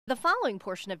The following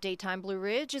portion of Daytime Blue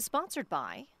Ridge is sponsored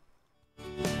by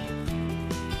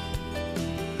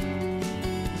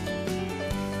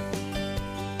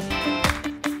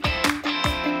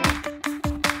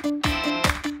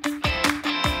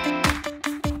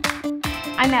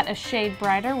I'm at A Shade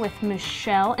Brighter with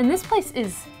Michelle, and this place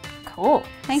is cool.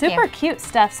 Thank you. Super cute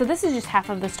stuff. So this is just half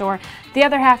of the store. The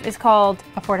other half is called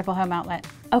Affordable Home Outlet.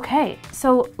 Okay,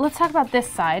 so let's talk about this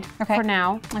side for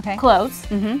now. Okay. Clothes.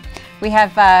 We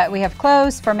have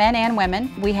clothes for men and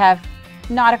women. We have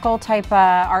nautical type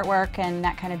artwork and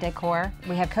that kind of decor.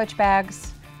 We have Coach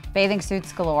bags, bathing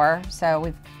suits galore. So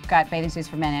we've got bathing suits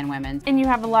for men and women. And you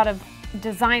have a lot of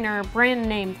designer brand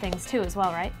name things too as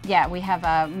well, right? Yeah, we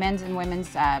have men's and women's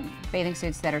bathing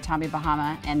suits that are Tommy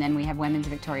Bahama, and then we have women's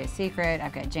Victoria's Secret.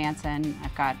 I've got Jansen.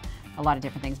 I've got a lot of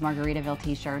different things. Margaritaville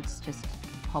t-shirts, just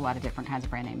a whole lot of different kinds of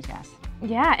brand names, yes.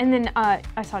 Yeah, and then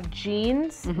I saw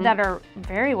jeans that are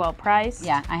very well priced.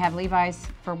 Yeah, I have Levi's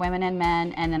for women and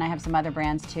men, and then I have some other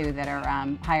brands too that are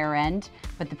higher end,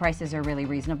 but the prices are really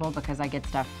reasonable because I get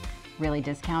stuff really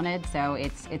discounted. So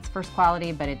it's first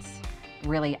quality, but it's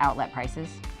really outlet prices.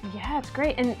 Yeah, it's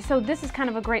great. And so this is kind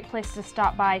of a great place to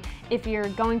stop by if you're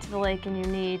going to the lake and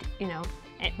you need, you know,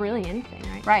 really anything,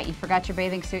 right? Right, you forgot your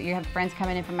bathing suit, you have friends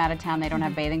coming in from out of town, they don't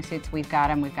have bathing suits, we've got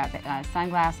them. We've got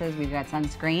sunglasses, we've got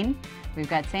sunscreen, we've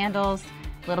got sandals,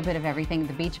 a little bit of everything.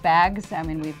 The beach bags, I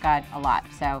mean, we've got a lot,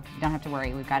 so you don't have to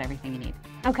worry, we've got everything you need.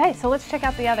 Okay, so let's check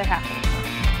out the other half of the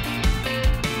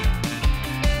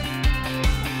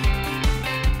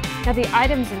store. Now the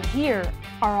items in here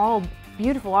are all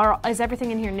beautiful. Is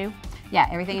everything in here new? Yeah,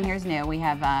 everything in here is new. We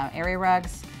have area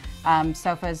rugs,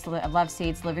 sofas, love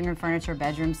seats, living room furniture,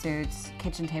 bedroom suits,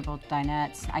 kitchen table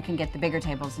dinettes. I can get the bigger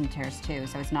tables and chairs too,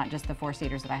 so it's not just the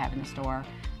 4-seaters that I have in the store.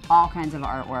 All kinds of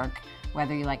artwork,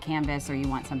 whether you like canvas or you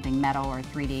want something metal or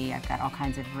 3D, I've got all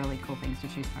kinds of really cool things to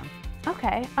choose from.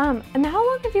 Okay, and how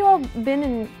long have you all been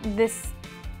in this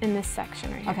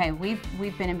section right here? Okay,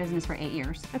 we've been in business for 8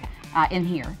 years in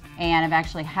here, and I've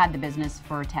actually had the business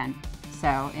for 10.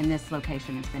 So in this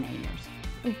location, it's been 8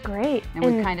 years. Great. And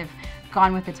we've kind of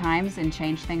gone with the times and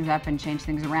changed things up and changed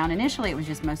things around. Initially, it was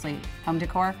just mostly home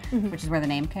decor, which is where the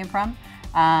name came from.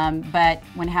 But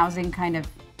when housing kind of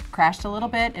crashed a little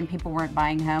bit and people weren't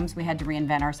buying homes, we had to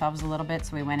reinvent ourselves a little bit.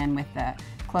 So we went in with the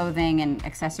clothing and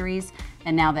accessories.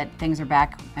 And now that things are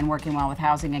back and working well with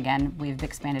housing again, we've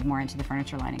expanded more into the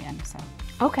furniture line again. So.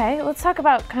 Okay, let's talk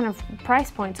about kind of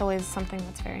price points, always something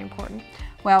that's very important.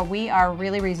 Well, we are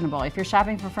really reasonable. If you're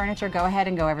shopping for furniture, go ahead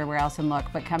and go everywhere else and look,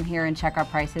 but come here and check our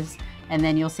prices, and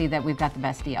then you'll see that we've got the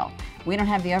best deal. We don't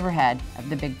have the overhead of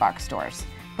the big box stores,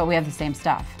 but we have the same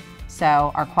stuff.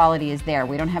 So our quality is there.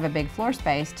 We don't have a big floor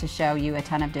space to show you a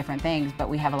ton of different things, but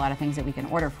we have a lot of things that we can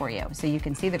order for you. So you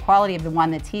can see the quality of the one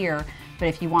that's here, but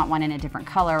if you want one in a different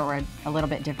color or a little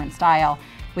bit different style,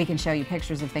 we can show you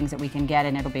pictures of things that we can get,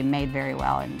 and it'll be made very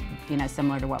well and, you know,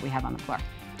 similar to what we have on the floor.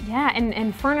 Yeah,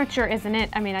 and furniture isn't it?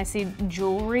 I mean, I see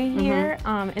jewelry here.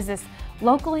 Is this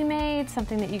locally made,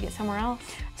 something that you get somewhere else?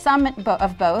 Some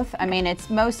of both. I mean,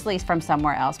 it's mostly from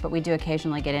somewhere else, but we do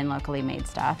occasionally get in locally made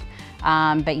stuff.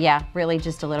 But yeah, really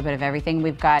just a little bit of everything.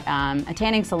 We've got a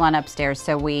tanning salon upstairs,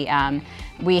 so we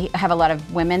have a lot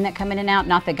of women that come in and out.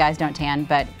 Not that guys don't tan,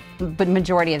 but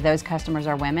majority of those customers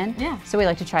are women. Yeah. So we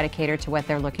like to try to cater to what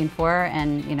they're looking for,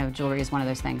 and you know, jewelry is one of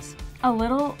those things. A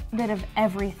little bit of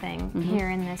everything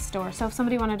here in this store. So if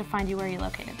somebody wanted to find you, where are you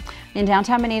located? In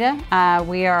downtown Moneta.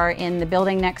 We are in the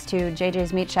building next to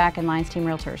JJ's Meat Shack and Lions Team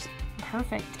Realtors.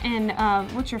 Perfect. And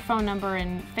what's your phone number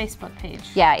and Facebook page?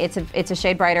 Yeah, it's a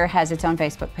Shade Brighter has its own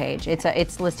Facebook page.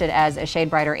 It's listed as a Shade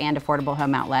Brighter and Affordable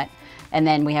Home Outlet, and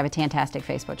then we have a Tantastic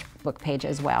Facebook page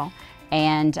as well.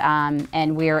 And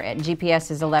we're at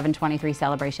GPS is 1123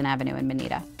 Celebration Avenue in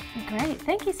Moneta. Great.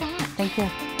 Thank you so much. Thank you.